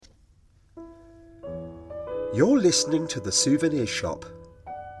You're listening to The Souvenir Shop,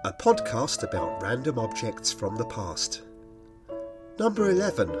 a podcast about random objects from the past. Number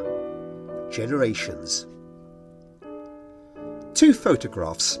 11. Generations. Two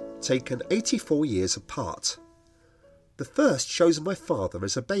photographs taken 84 years apart. The first shows my father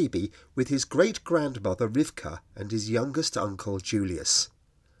as a baby with his great-grandmother Rivka and his youngest uncle Julius.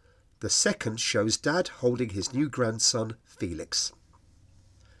 The second shows Dad holding his new grandson Felix.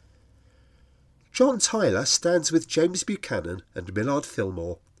 John Tyler stands with James Buchanan and Millard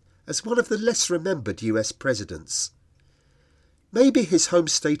Fillmore as one of the less remembered US presidents. Maybe his home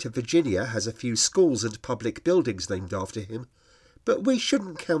state of Virginia has a few schools and public buildings named after him, but we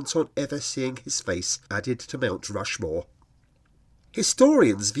shouldn't count on ever seeing his face added to Mount Rushmore.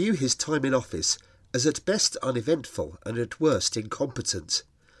 Historians view his time in office as at best uneventful and at worst incompetent.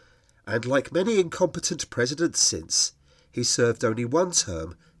 And like many incompetent presidents since, he served only one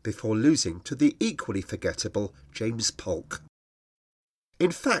term before losing to the equally forgettable James Polk.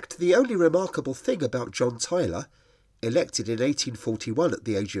 In fact, the only remarkable thing about John Tyler, elected in 1841 at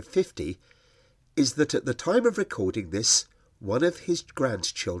the age of 50, is that at the time of recording this, one of his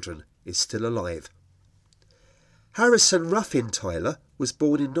grandchildren is still alive. Harrison Ruffin Tyler was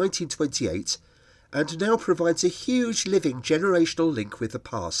born in 1928 and now provides a huge living generational link with the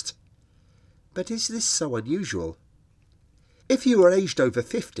past. But is this so unusual? If you are aged over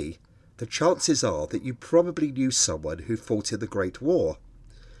 50, the chances are that you probably knew someone who fought in the Great War.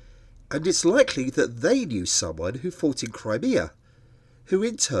 And it's likely that they knew someone who fought in Crimea, who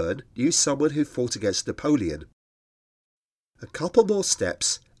in turn knew someone who fought against Napoleon. A couple more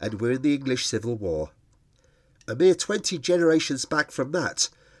steps and we're in the English Civil War. A mere 20 generations back from that,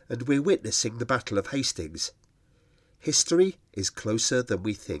 and we're witnessing the Battle of Hastings. History is closer than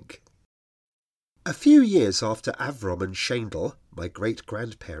we think. A few years after Avram and Shendel, my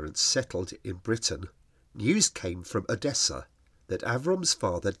great-grandparents, settled in Britain, news came from Odessa that Avram's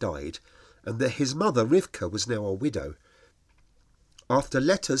father died and that his mother Rivka was now a widow. After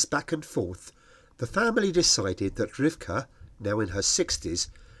letters back and forth, the family decided that Rivka, now in her 60s,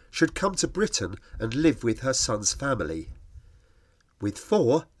 should come to Britain and live with her son's family. With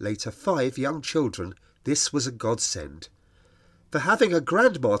 4, later 5 young children, this was a godsend. For having a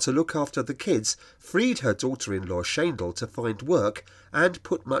grandma to look after the kids freed her daughter-in-law Shendel to find work and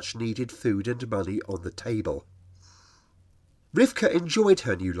put much-needed food and money on the table. Rivka enjoyed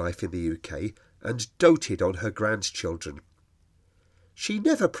her new life in the UK and doted on her grandchildren. She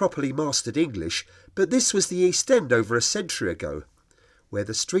never properly mastered English, but this was the East End over a century ago, where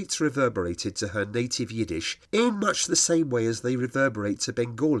the streets reverberated to her native Yiddish in much the same way as they reverberate to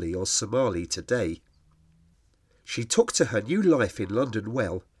Bengali or Somali today. She took to her new life in London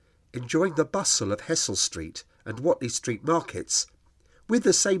well, enjoying the bustle of Hessel Street and Watley Street markets, with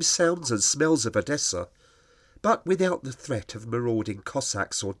the same sounds and smells of Odessa, but without the threat of marauding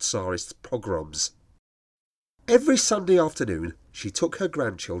Cossacks or Tsarist pogroms. Every Sunday afternoon she took her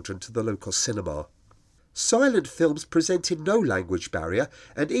grandchildren to the local cinema. Silent films presented no language barrier,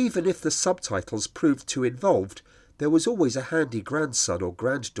 and even if the subtitles proved too involved, there was always a handy grandson or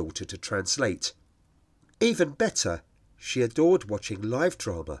granddaughter to translate. Even better, she adored watching live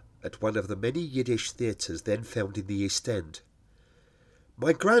drama at one of the many Yiddish theatres then found in the East End.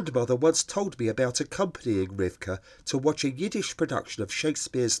 My grandmother once told me about accompanying Rivka to watch a Yiddish production of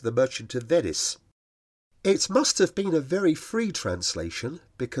Shakespeare's The Merchant of Venice. It must have been a very free translation,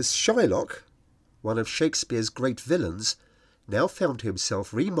 because Shylock, one of Shakespeare's great villains, now found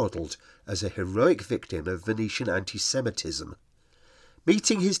himself remodelled as a heroic victim of Venetian anti-Semitism,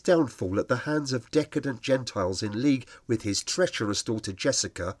 meeting his downfall at the hands of decadent Gentiles in league with his treacherous daughter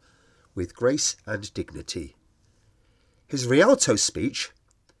Jessica, with grace and dignity. His Rialto speech,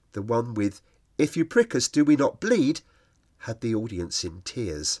 the one with "If you prick us, do we not bleed?" had the audience in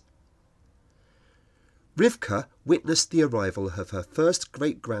tears. Rivka witnessed the arrival of her first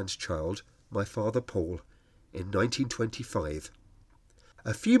great-grandchild, my father Paul, in 1925.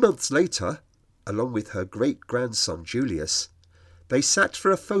 A few months later, along with her great-grandson Julius, they sat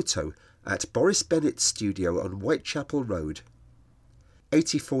for a photo at Boris Bennett's studio on Whitechapel Road.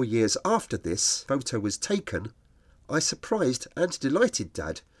 84 years after this photo was taken, I surprised and delighted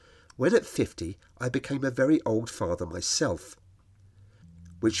Dad when at 50 I became a very old father myself.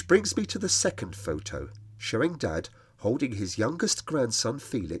 Which brings me to the second photo, showing Dad holding his youngest grandson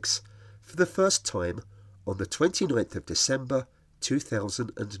Felix for the first time on the 29th of December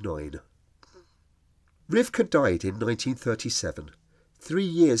 2009. Rivka died in 1937, 3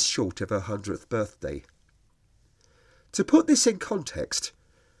 years short of her 100th birthday. To put this in context,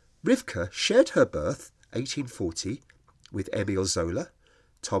 Rivka shared her birth, 1840, with Emile Zola,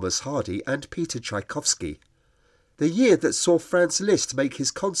 Thomas Hardy and Peter Tchaikovsky. The year that saw Franz Liszt make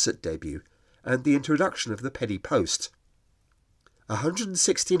his concert debut and the introduction of the penny post.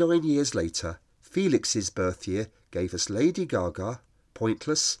 169 years later, Felix's birth year gave us Lady Gaga,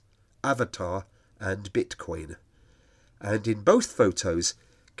 Pointless, Avatar and Bitcoin. And in both photos,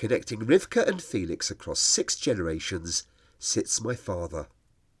 connecting Rivka and Felix across 6 generations, sits my father.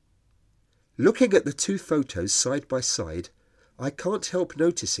 Looking at the 2 photos side by side, I can't help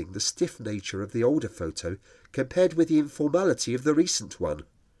noticing the stiff nature of the older photo compared with the informality of the recent one.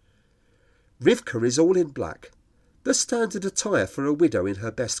 Rivka is all in black, the standard attire for a widow in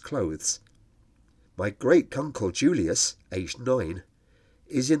her best clothes. My great-uncle Julius, aged 9,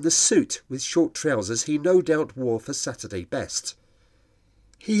 is in the suit with short trousers he no doubt wore for Saturday best.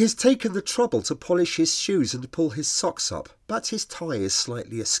 He has taken the trouble to polish his shoes and pull his socks up, but his tie is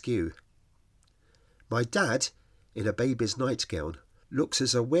slightly askew. My dad, in a baby's nightgown, looks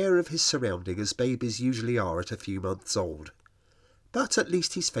as aware of his surrounding as babies usually are at a few months old. But at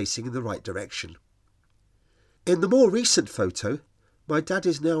least he's facing in the right direction. In the more recent photo, my dad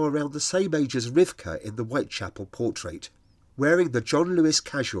is now around the same age as Rivka in the Whitechapel portrait, wearing the John Lewis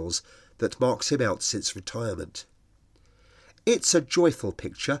casuals that marks him out since retirement. It's a joyful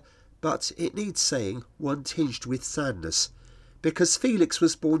picture, but it needs saying one tinged with sadness, because Felix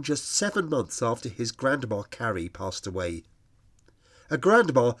was born just 7 months after his grandma Carrie passed away. A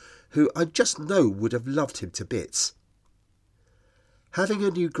grandma who I just know would have loved him to bits. Having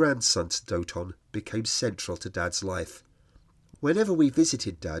a new grandson to dote on became central to Dad's life. Whenever we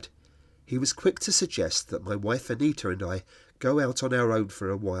visited Dad, he was quick to suggest that my wife Anita and I go out on our own for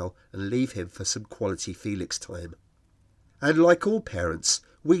a while and leave him for some quality Felix time. And like all parents,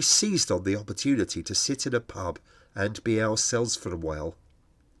 we seized on the opportunity to sit in a pub and be ourselves for a while.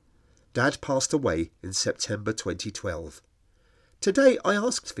 Dad passed away in September 2012. Today I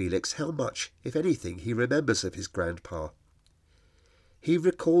asked Felix how much, if anything, he remembers of his grandpa. He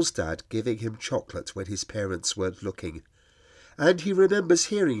recalls Dad giving him chocolate when his parents weren't looking, and he remembers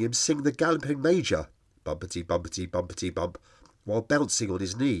hearing him sing the Galloping Major, bumpety bumpety bumpety bump, while bouncing on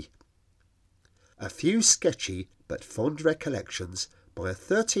his knee. A few sketchy but fond recollections by a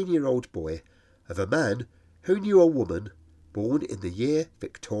 13-year-old boy of a man who knew a woman born in the year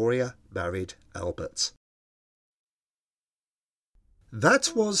Victoria married Albert.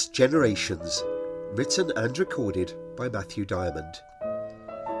 That was Generations, written and recorded by Matthew Diamond.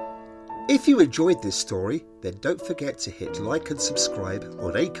 If you enjoyed this story, then don't forget to hit like and subscribe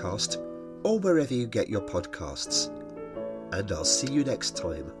on Acast or wherever you get your podcasts. And I'll see you next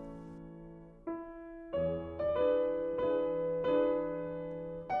time.